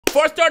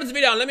Before I start this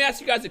video, let me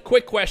ask you guys a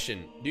quick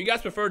question. Do you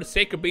guys prefer the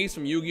Sacred Beast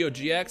from Yu-Gi-Oh!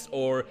 GX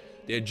or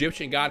the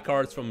Egyptian God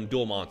cards from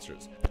Duel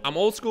Monsters? I'm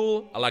old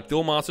school. I like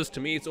Duel Monsters.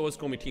 To me, it's always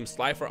going to be Team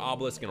Slifer,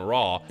 Obelisk, and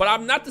Raw. But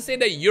I'm not to say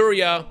that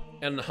Yuria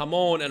and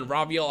Hamon and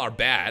Raviel are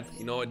bad.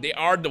 You know, they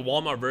are the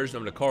Walmart version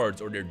of the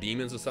cards, or they're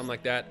demons or something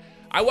like that.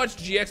 I watched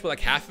GX for like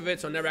half of it,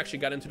 so I never actually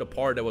got into the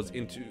part that was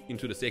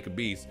into the Sacred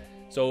Beast.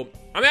 So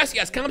I'm asking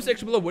you guys, comment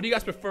section below, what do you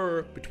guys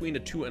prefer between the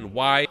two and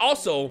why?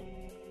 Also,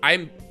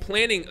 I'm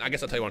planning, I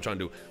guess I'll tell you what I'm trying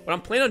to do. What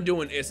I'm planning on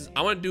doing is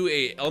I want to do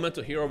a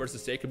Elemental Hero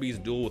versus Sacred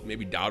Beast duel with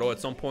maybe Dado at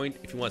some point.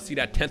 If you want to see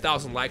that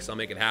 10,000 likes, I'll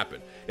make it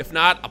happen. If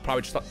not, I'll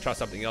probably just try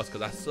something else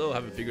because I still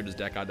haven't figured this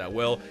deck out that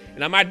well.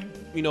 And I might,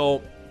 you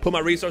know, put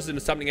my resources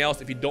into something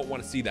else if you don't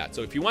want to see that.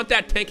 So if you want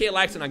that 10K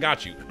likes, then I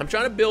got you. I'm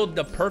trying to build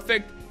the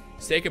perfect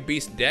Sacred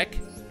Beast deck,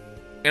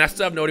 and I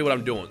still have no idea what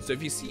I'm doing. So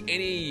if you see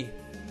any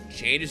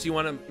changes you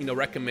want to, you know,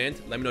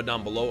 recommend, let me know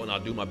down below, and I'll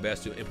do my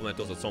best to implement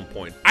those at some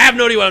point. I have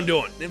no idea what I'm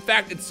doing. In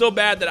fact, it's so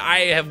bad that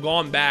I have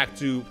gone back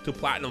to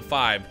Platinum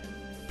 5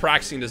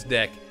 practicing this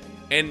deck,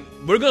 and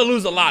we're gonna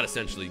lose a lot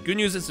essentially. Good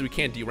news is we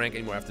can't D-rank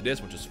anymore after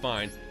this, which is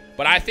fine.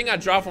 But I think I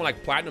dropped from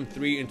like Platinum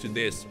 3 into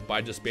this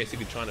by just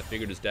basically trying to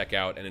figure this deck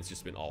out, and it's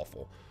just been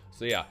awful.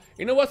 So yeah,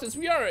 you know what, since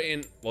we are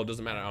in, well, it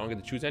doesn't matter, I don't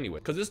get to choose anyway,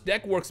 because this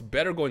deck works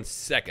better going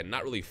second,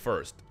 not really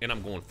first, and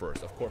I'm going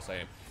first. Of course I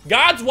am.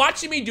 God's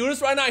watching me do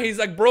this right now. He's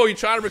like, bro, you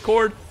trying to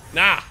record?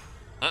 Nah,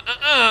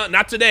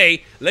 not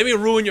today. Let me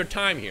ruin your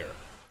time here.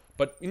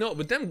 But you know,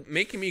 with them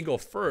making me go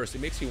first,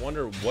 it makes me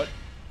wonder what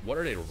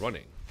are they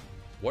running?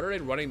 What are they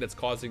running that's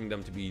causing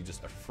them to be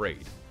just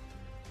afraid?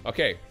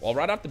 Okay, well,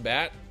 right off the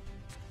bat,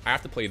 I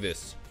have to play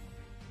this,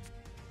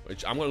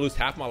 which I'm gonna lose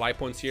half my life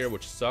points here,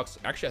 which sucks.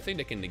 Actually, I think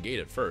they can negate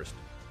it first.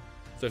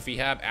 So if we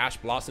have Ash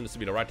Blossom, this would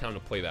be the right time to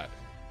play that.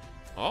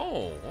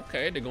 Oh,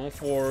 okay, they're going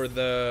for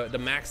the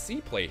Max C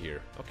play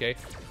here. Okay,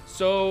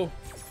 so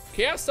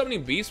Chaos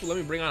Summoning Beast will let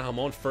me bring on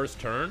Hamon first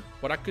turn.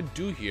 What I could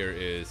do here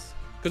is,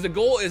 because the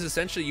goal is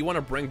essentially you want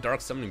to bring Dark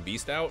Summoning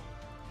Beast out,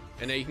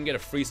 and then you can get a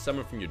free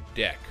summon from your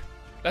deck.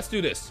 Let's do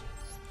this.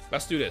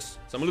 Let's do this.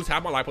 So I'm gonna lose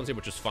half my life points here,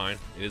 which is fine.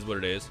 It is what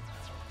it is.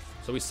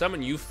 So we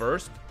summon you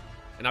first,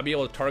 and I'll be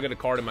able to target a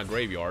card in my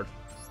graveyard.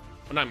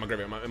 Well, not in my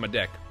graveyard, in my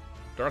deck.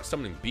 Dark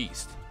Summoning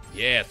Beast.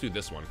 Yeah, let's do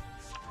this one.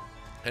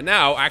 And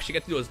now I actually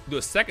get to do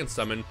a second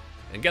summon,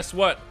 and guess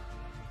what?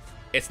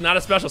 It's not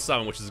a special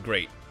summon, which is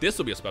great. This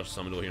will be a special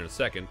summon here in a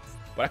second,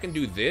 but I can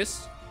do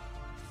this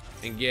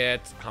and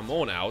get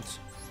Hamon out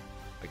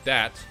like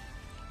that,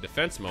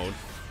 defense mode.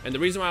 And the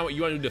reason why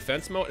you want to do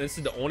defense mode, and this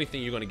is the only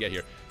thing you're going to get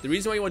here, the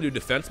reason why you want to do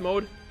defense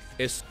mode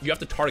is you have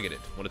to target it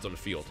when it's on the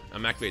field.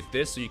 I'm activate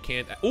this so you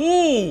can't.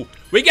 Ooh,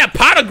 we got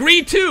Pot of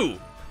Greed too.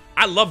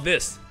 I love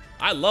this.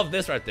 I love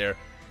this right there.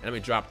 And let me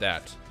drop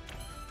that.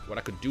 What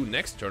I could do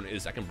next turn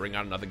is I can bring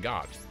out another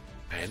god.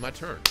 And my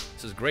turn.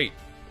 This is great.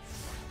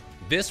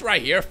 This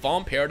right here,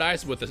 Fallen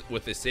Paradise with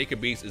the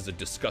Sacred Beast, is a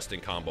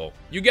disgusting combo.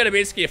 You get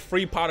basically a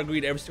free Pot of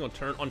Greed every single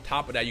turn. On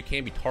top of that, you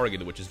can't be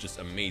targeted, which is just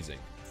amazing.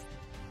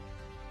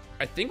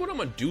 I think what I'm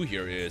gonna do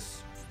here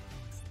is,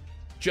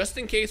 just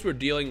in case we're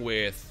dealing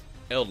with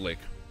Eldlik.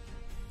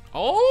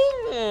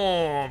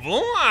 Oh,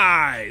 Blue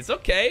Eyes.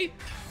 Okay.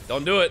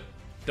 Don't do it.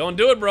 Don't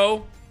do it,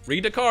 bro.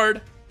 Read the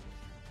card.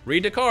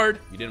 Read the card.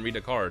 You didn't read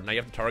the card. Now you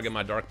have to target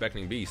my Dark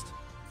Beckoning Beast.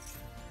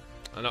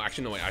 No,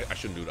 actually, no, wait. I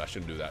shouldn't do that. I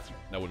shouldn't do that.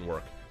 That wouldn't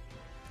work.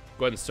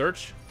 Go ahead and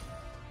search.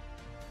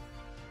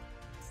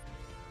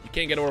 You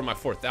can't get over my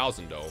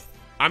 4,000 though.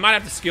 I might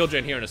have to skill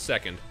drain here in a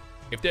second.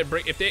 If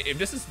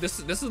this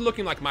is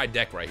looking like my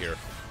deck right here,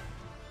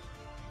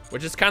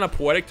 which is kind of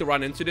poetic to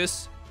run into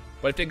this.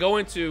 But if they go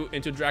into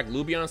Drag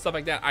Lubion and stuff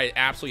like that, I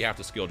absolutely have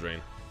to skill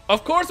drain.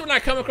 Of course, when I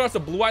come across a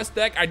Blue Eyes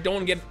deck, I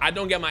don't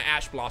get my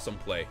Ash Blossom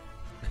play.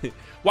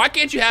 Why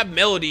can't you have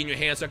Melody in your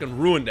hand so I can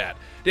ruin that?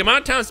 The amount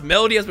of times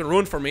Melody has been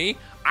ruined for me,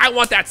 I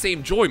want that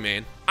same joy,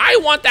 man. I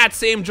want that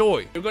same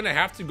joy. You're gonna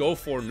have to go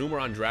for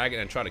Numeron Dragon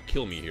and try to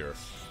kill me here.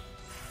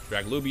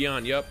 Drag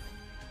Lubion, yep.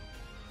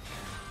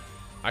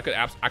 I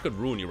could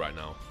ruin you right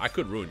now. I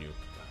could ruin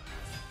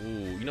you.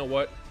 Ooh, you know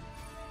what?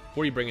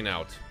 What are you bringing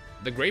out?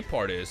 The great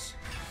part is,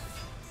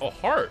 oh,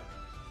 Heart.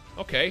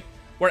 Okay,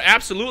 we're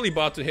absolutely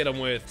about to hit him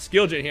with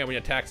skill drain here when he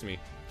attacks me.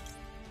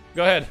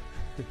 Go ahead.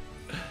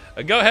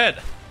 Go ahead.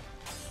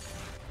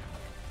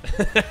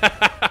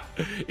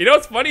 You know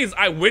what's funny is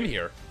I win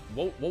here.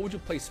 What would you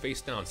place face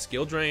down?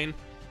 Skill drain,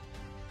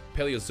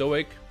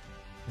 Paleozoic.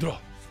 Duh.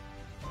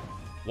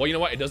 Well, you know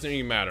what? It doesn't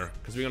even matter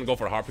because we're gonna go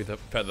for a Harpy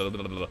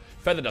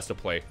Feather Dust to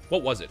play.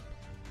 What was it?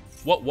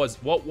 What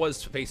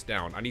was face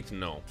down? I need to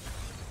know.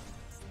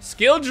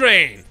 Skill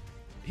drain.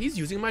 He's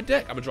using my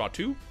deck. I'm gonna draw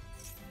two.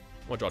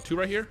 I'm gonna draw two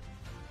right here.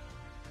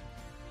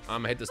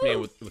 I'm gonna hit this man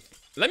with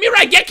let me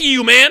Raigeki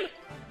you, man.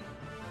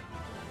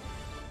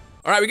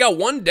 All right, we got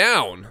one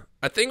down.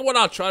 I think what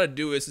I'll try to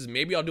do is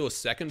maybe I'll do a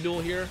second duel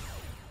here,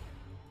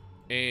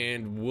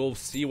 and we'll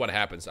see what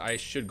happens. I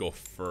should go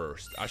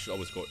first. I should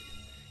always go.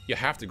 You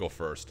have to go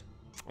first.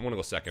 I'm gonna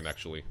go second,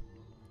 actually.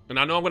 And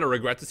I know I'm gonna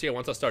regret this here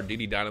once I start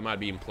DD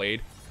Dynamite being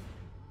played.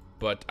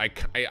 But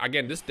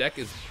again, this deck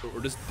I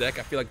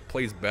feel like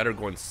plays better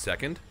going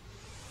second.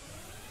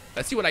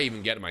 Let's see what I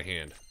even get in my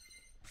hand.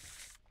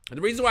 And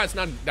the reason why it's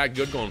not that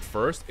good going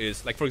first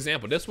is, like, for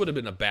example, this would have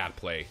been a bad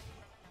play.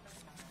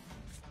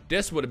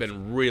 This would have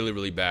been really,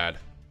 really bad.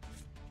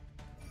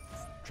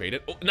 Trade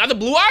it. Oh, another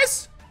blue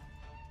eyes?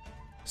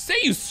 Say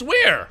you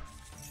swear.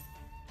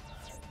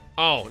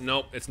 Oh,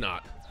 no, it's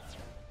not.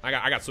 I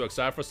got so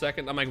excited for a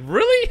second. I'm like,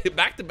 really?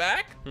 Back to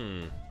back?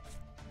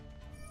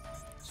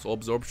 Soul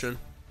absorption.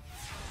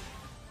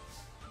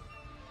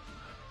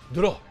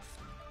 Draw.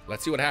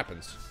 Let's see what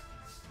happens.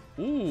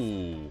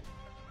 Ooh.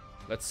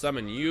 Let's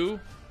summon you.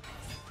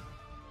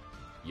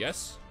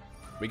 Yes.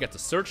 We get to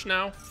search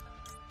now.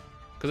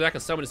 Because I can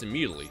summon this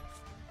immediately.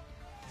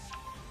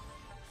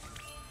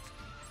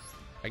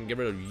 I can get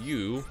rid of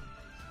you.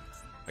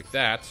 Like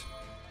that.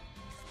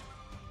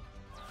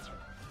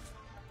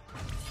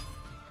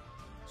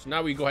 So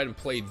now we go ahead and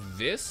play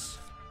this.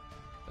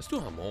 Let's do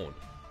Hamon.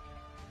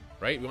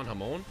 Right? We want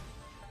Hamon?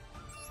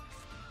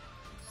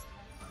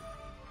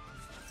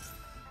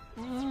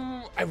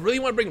 I really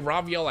want to bring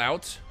Raviel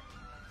out.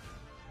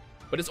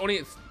 But it's only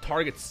its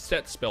target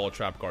set spell or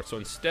trap card. So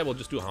instead we'll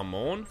just do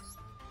Hamon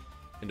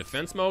in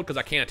defense mode because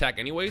I can't attack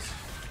anyways.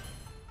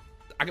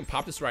 I can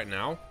pop this right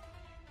now.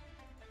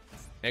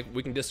 And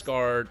we can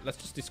discard. Let's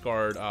just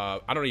discard. I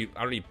don't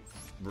need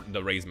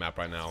the raise map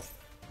right now.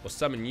 We'll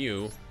summon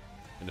you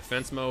in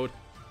defense mode.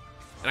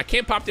 And I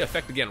can't pop the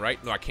effect again,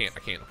 right? No, I can't.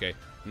 Okay.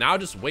 Now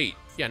just wait.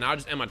 Yeah, now I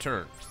just end my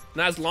turn.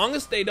 Now as long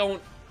as they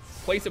don't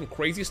play some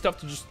crazy stuff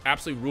to just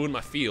absolutely ruin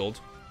my field,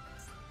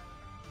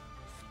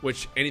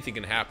 which anything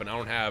can happen. I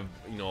don't have,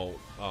 you know,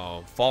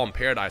 Fallen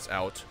Paradise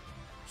out,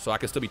 so I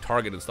can still be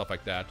targeted and stuff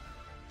like that.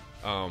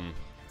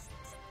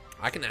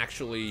 I can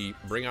actually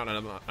bring out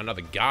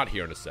another god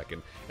here in a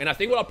second. And I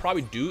think what I'll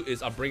probably do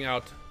is I'll bring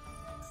out...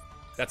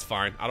 That's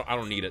fine. I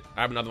don't need it.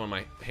 I have another one in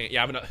my hand. Yeah,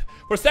 I have another...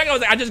 For a second, I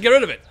was like, I just get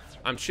rid of it.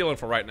 I'm chilling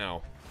for right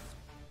now.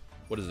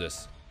 What is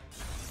this?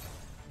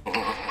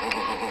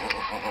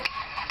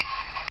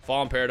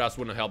 Fallen Paradise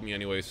wouldn't have helped me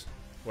anyways.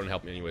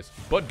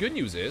 But good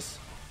news is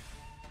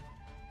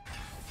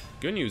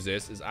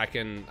I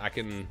can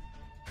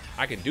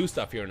do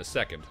stuff here in a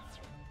second.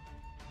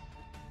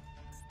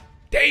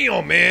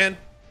 Damn, man.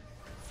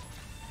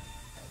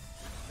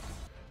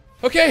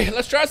 Okay,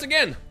 let's try this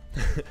again.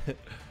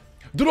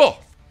 Draw.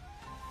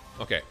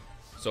 Okay,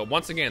 so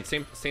once again,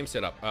 same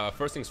setup.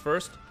 First things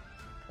first,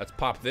 let's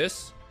pop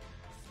this.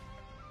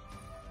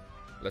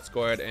 Let's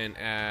go ahead and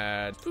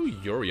add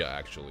Uria,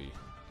 actually.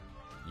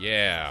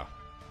 Yeah.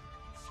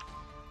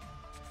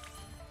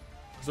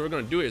 So what we're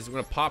gonna do is we're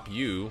gonna pop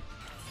you.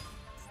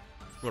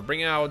 I'm gonna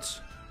bring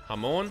out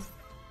Hamon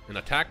in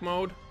attack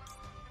mode.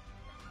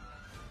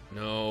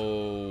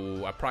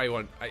 No, I probably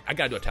want. I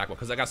gotta do attack mode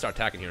because I gotta start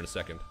attacking here in a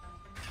second.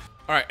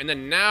 All right, and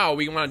then now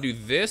we want to do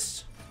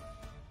this.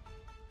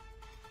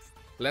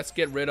 Let's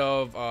get rid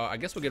of. I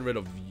guess we'll get rid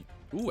of.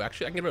 Ooh,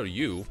 actually, I can get rid of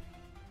you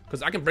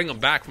because I can bring them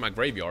back from my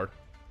graveyard.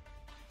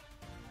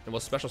 And we'll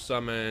special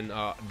summon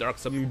Dark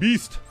Summoning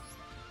Beast.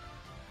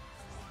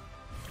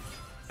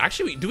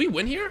 Actually, do we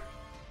win here?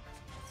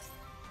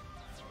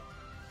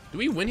 Do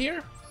we win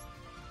here?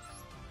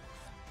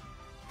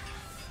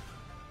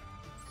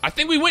 I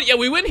think we win. Yeah,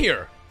 we win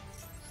here.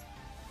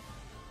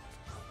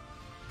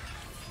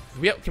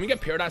 Can we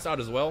get Paradise out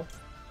as well?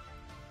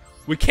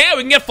 We can.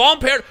 We can get Fallen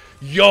Paradise.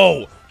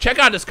 Yo, check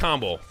out this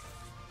combo.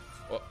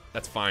 Oh,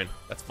 that's fine.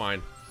 That's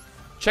fine.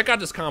 Check out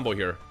this combo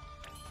here.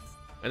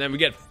 And then we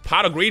get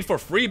Pot of Greed for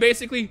free,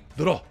 basically.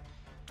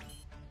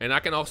 And I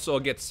can also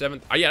get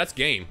 7th. Oh, yeah, that's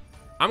game.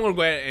 I'm going to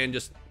go ahead and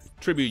just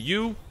tribute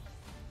you.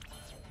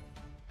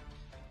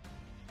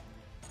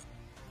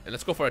 And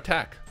let's go for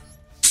attack.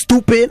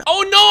 Stupid.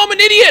 Oh, no, I'm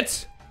an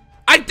idiot.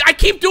 I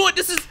keep doing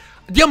this. Is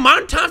the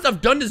amount of times I've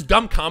done this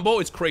dumb combo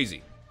is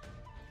crazy.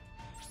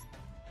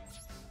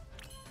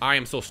 I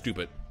am so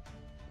stupid.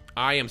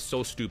 I am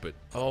so stupid.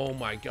 Oh,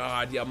 my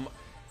God. Yeah.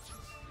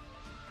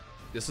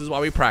 This is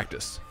why we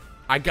practice.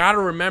 I gotta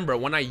remember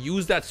when I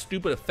use that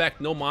stupid effect,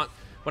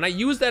 when I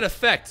use that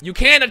effect, you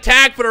can't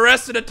attack for the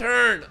rest of the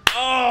turn.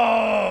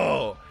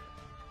 Oh!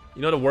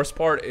 You know the worst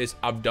part is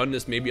I've done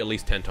this maybe at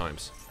least 10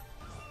 times.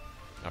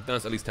 I've done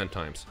this at least 10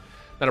 times.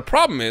 Now the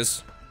problem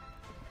is,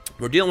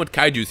 we're dealing with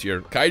Kaijus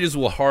here. Kaijus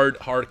will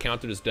hard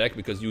counter this deck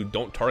because you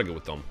don't target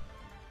with them.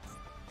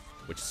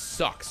 Which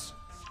sucks.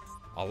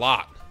 A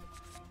lot.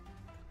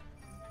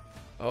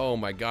 Oh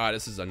my god,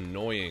 this is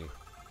annoying.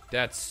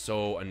 That's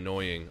so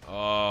annoying.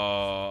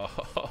 Oh.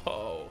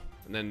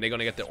 And then they're going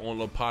to get their own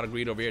little pot of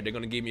greed over here. They're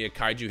going to give me a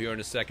kaiju here in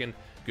a second.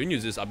 Good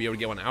news is I'll be able to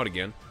get one out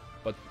again.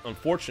 But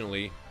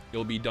unfortunately,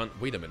 it'll be done.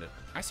 Wait a minute.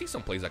 I see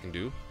some plays I can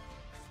do.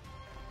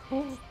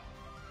 Are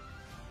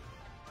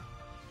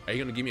you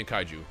going to give me a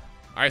kaiju?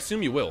 I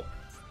assume you will.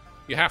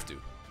 You have to.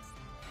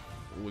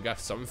 Ooh, we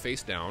got something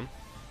face down.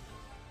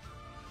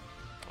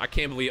 I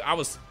can't believe I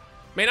was...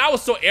 Man, I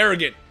was so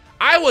arrogant.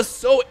 I was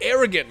so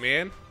arrogant,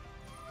 man.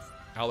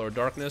 Hour of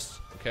Darkness,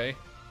 okay.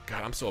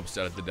 God, I'm so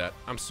upset I did that.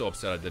 I'm so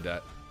upset I did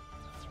that.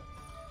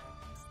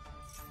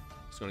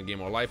 Just gonna gain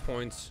more life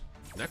points.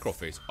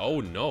 Necroface. Oh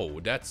no,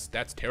 that's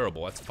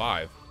terrible. That's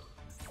 5.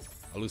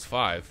 I lose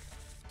 5.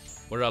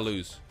 What did I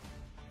lose?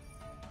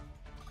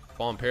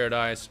 Fallen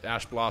Paradise,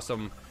 Ash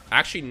Blossom.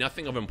 Actually,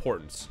 nothing of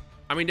importance.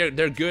 I mean,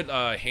 they're good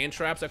hand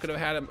traps I could have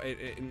had,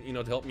 you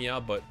know, to help me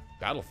out. But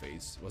Battle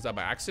Phase, was that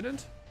by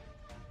accident?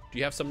 Do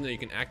you have something that you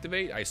can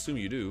activate? I assume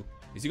you do.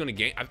 Is he going to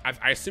gain?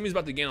 I assume he's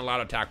about to gain a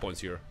lot of attack points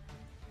here.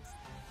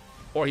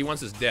 Or he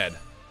wants us dead.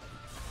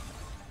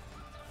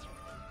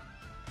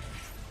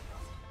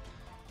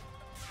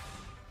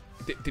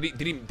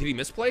 Did he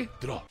misplay?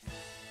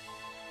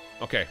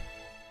 Okay.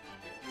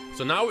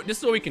 So now this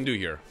is what we can do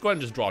here. Go ahead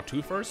and just draw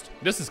 2 first.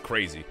 This is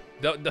crazy.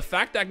 The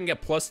fact that I can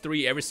get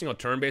 +3 every single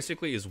turn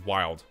basically is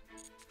wild.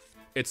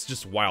 It's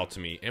just wild to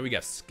me. And we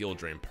got Skill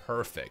Drain.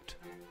 Perfect.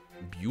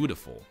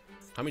 Beautiful.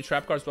 How many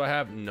trap cards do I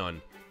have?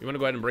 None. You want to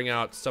go ahead and bring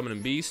out Summon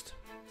and Beast.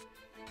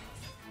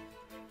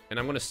 And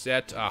I'm going to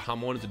set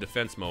Hamon into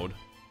defense mode.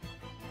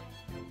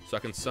 So I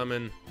can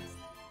summon.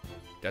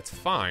 That's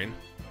fine.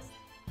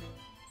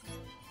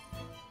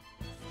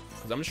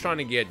 Because I'm just trying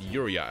to get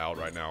Yuria out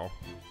right now.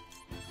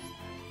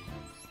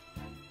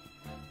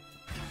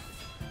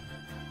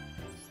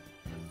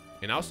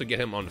 And I also get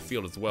him on the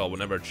field as well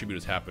whenever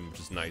Tributers happen, which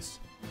is nice.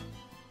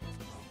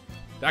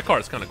 That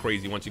card is kind of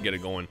crazy once you get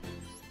it going.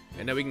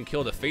 And then we can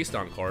kill the face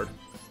down card.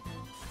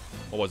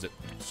 What was it?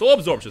 Soul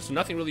Absorption, so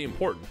nothing really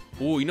important.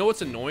 Ooh, you know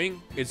what's annoying?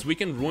 Is we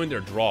can ruin their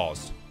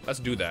draws. Let's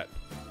do that.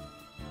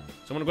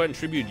 So I'm gonna go ahead and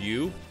tribute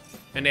you.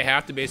 And they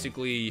have to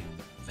basically...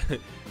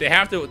 they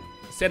have to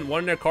send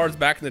one of their cards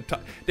back in the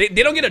top. They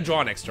don't get a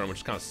draw next turn,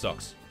 which kind of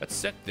sucks. Let's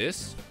set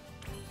this.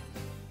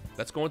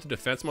 Let's go into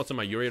defense mode so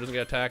my Yuria doesn't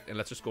get attacked. And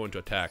let's just go into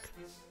attack.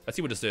 Let's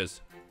see what this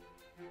is.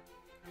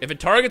 If it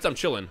targets, I'm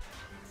chilling.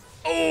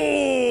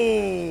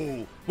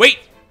 Oh! Wait!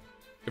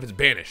 If it's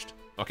banished.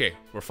 Okay,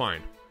 we're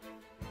fine.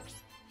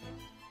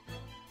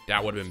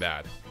 That would have been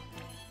bad.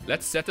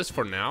 Let's set this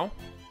for now.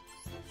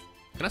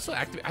 Can I still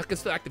activate? I can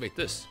still activate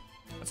this.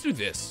 Let's do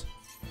this.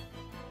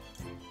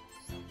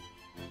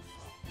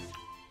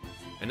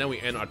 And then we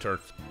end our turn.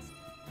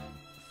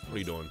 What are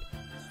you doing?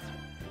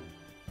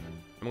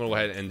 I'm gonna go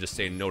ahead and just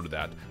say no to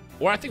that.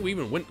 Or I think we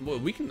even win. Well,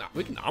 we can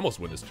almost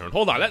win this turn.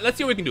 Hold on. Let's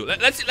see what we can do.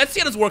 Let's see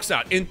how this works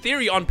out. In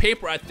theory, on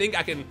paper, I think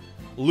I can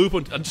loop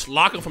and just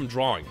lock him from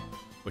drawing,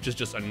 which is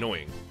just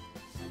annoying.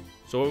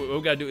 So what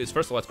we gotta do is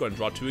first of all, let's go ahead and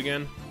draw 2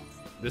 again.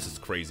 This is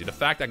crazy. The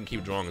fact I can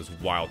keep drawing is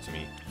wild to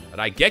me.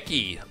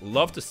 Raigeki,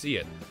 love to see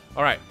it.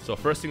 All right, so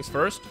first things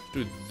first,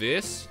 do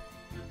this.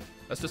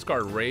 Let's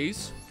discard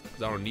Raise,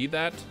 because I don't need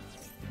that.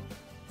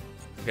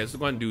 Okay, let's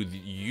go ahead and do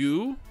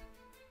you.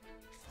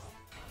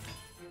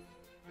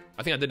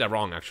 I think I did that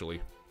wrong,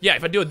 actually. Yeah,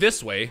 if I do it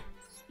this way,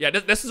 yeah,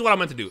 this is what I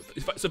meant to do.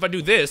 So if I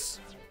do this,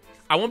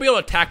 I won't be able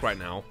to attack right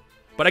now,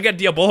 but I get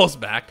Diabolos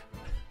back.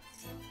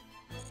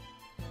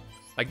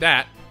 Like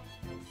that.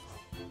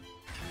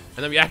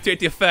 And then we activate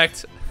the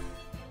effect.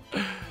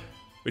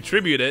 We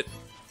tribute it.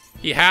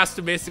 He has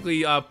to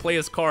basically play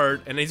his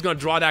card, and he's gonna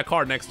draw that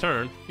card next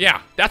turn.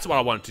 Yeah, that's what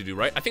I wanted to do,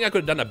 right? I think I could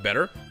have done that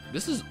better.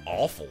 This is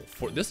awful.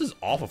 This is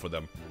awful for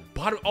them.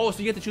 Bottom. Oh, so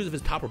you get to choose if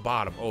it's top or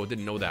bottom. Oh,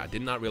 didn't know that.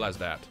 Did not realize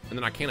that. And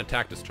then I can't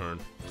attack this turn.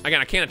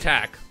 Again, I can't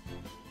attack,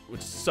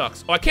 which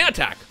sucks. Oh, I can't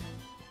attack.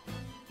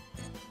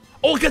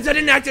 Oh, because I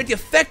didn't activate the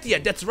effect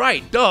yet. That's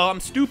right. Duh, I'm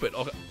stupid.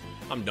 Okay,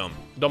 I'm dumb.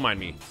 Don't mind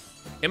me.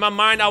 In my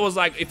mind, I was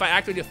like, if I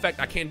activate the effect,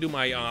 I can't do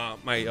my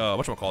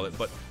whatchamacallit.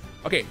 But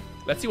okay,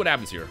 let's see what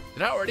happens here.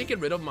 Did I already get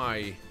rid of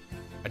my?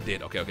 I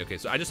did. Okay.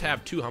 So I just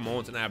have 2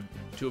 Hamons and I have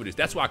 2 of these.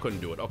 That's why I couldn't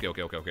do it.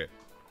 Okay.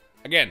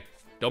 Again,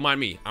 don't mind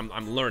me.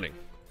 I'm learning.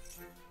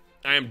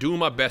 I am doing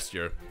my best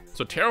here.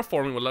 So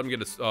terraforming will let me get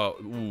this.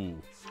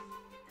 Ooh.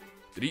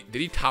 Did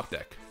he top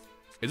deck?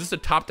 Is this a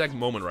top deck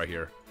moment right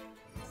here?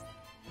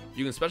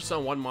 You can special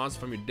summon 1 monster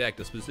from your deck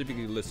to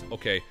specifically list.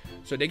 Okay,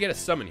 so they get a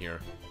summon here.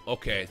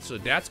 Okay, so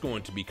that's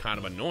going to be kind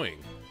of annoying.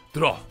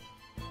 Draw.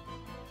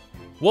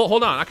 Well,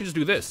 hold on. I can just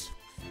do this.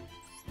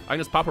 I can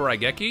just pop a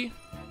Raigeki.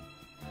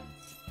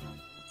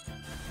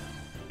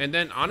 And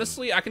then,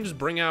 honestly, I can just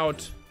bring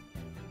out...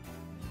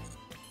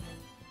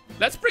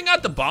 Let's bring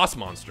out the boss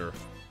monster.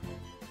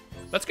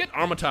 Let's get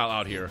Armatile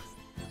out here.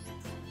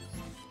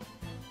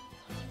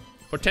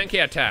 For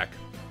 10k attack.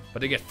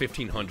 But they get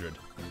 1500.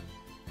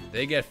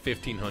 They get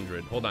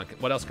 1500. Hold on.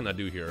 What else can I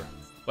do here?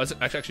 Let's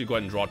actually go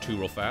ahead and draw 2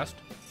 real fast.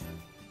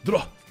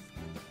 Draw.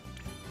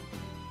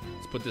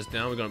 Let's put this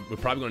down. We're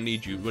probably gonna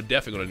need you. We're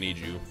definitely gonna need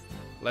you.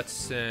 Let's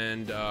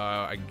send,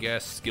 I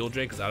guess, Skill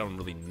Drain, because I don't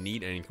really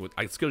need anything.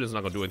 Skill Drain's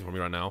not gonna do anything for me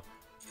right now.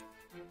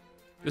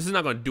 This is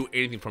not gonna do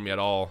anything for me at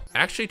all.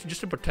 Actually,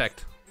 just to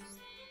protect.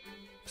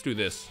 Let's do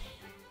this.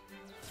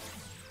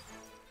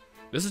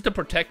 This is to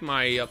protect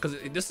my, because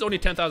this is only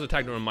 10,000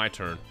 attack during my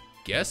turn.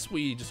 Guess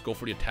we just go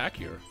for the attack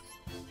here.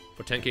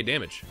 For 10k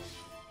damage.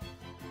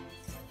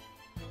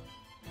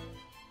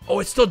 Oh,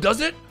 it still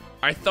does it?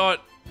 I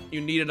thought you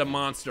needed a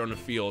monster on the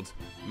field.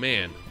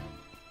 Man.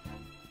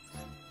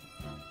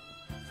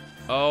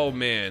 Oh,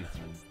 man.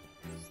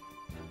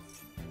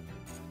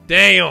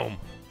 Damn.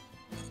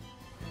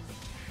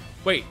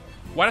 Wait,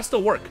 why does that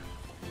still work?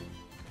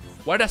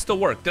 Why did that still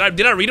work?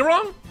 Did I read it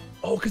wrong?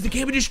 Oh, because it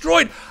can't be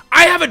destroyed.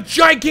 I have a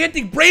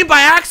gigantic brain by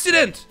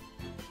accident.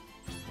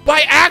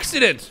 By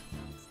accident.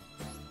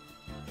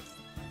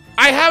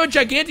 I have a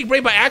gigantic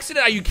brain by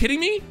accident. Are you kidding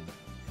me?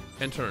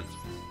 End turns.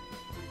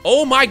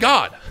 Oh my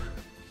god.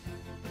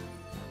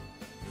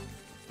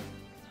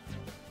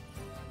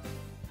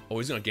 Oh,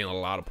 he's gonna gain a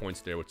lot of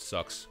points there, which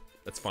sucks.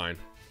 That's fine.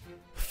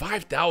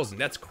 5,000.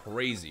 That's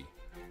crazy.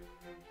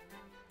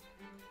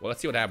 Well,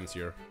 let's see what happens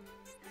here.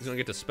 He's gonna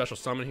get the special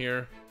summon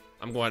here.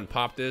 I'm going to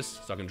pop this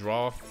so I can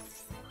draw.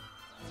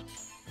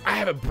 I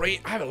have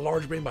a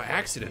large brain by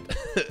accident.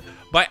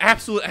 By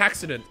absolute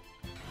accident.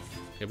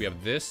 Okay, we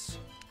have this.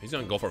 He's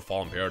gonna go for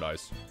Fallen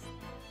Paradise.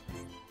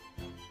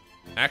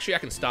 Actually, I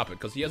can stop it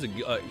because he has a.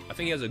 I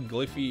think he has a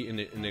Glyphy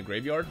in the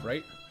graveyard,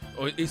 right?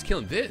 Oh, he's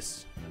killing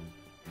this.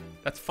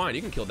 That's fine.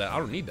 You can kill that. I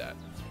don't need that.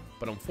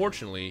 But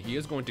unfortunately, he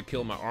is going to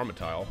kill my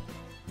Rhymestyle.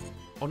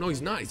 Oh no,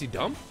 he's not. Is he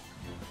dumb?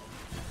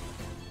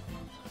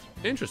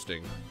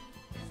 Interesting.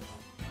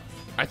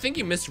 I think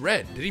he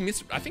misread. Did he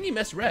miss? I think he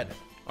misread.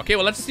 Okay,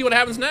 well, let's see what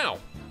happens now.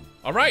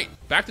 All right,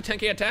 back to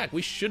 10k attack.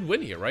 We should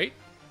win here, right?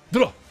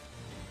 Let's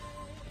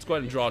go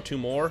ahead and draw 2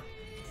 more.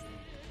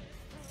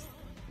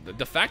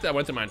 The fact that I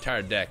went through my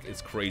entire deck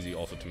is crazy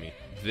also to me.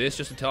 This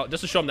just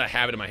to show him that I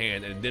have it in my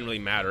hand and it didn't really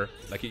matter.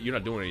 Like, you're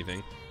not doing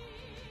anything.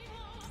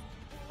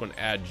 I'm going to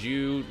add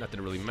you. Not that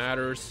it really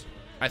matters.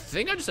 I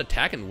think I just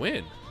attack and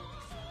win.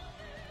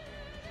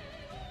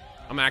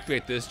 I'm gonna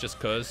activate this just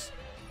cause.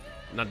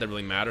 Not that it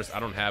really matters. I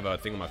don't have a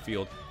thing on my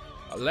field.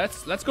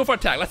 Let's go for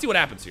attack. Let's see what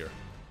happens here.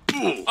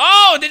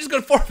 Oh, they're just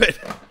gonna forfeit.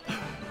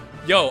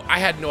 Yo, I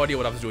had no idea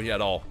what I was doing here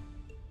at all.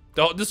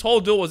 This whole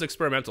duel was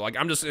experimental. Like,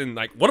 I'm just in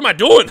like, what am I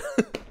doing?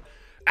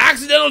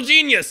 Accidental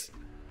genius.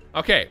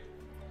 Okay,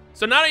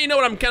 so now that you know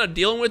what I'm kind of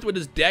dealing with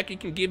this deck, you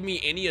can give me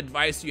any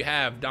advice you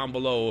have down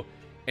below,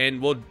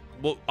 and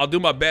I'll do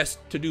my best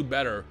to do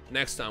better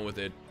next time with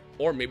it.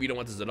 Or maybe you don't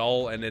want this at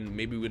all, and then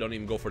maybe we don't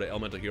even go for the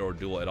Elemental Hero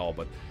Duel at all.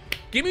 But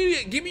give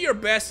me your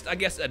best, I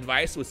guess,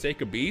 advice with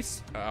Sacred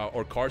Beasts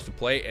or cards to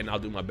play, and I'll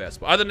do my best.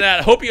 But other than that,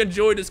 I hope you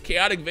enjoyed this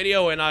chaotic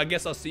video, and I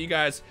guess I'll see you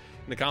guys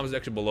in the comment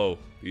section below.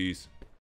 Peace.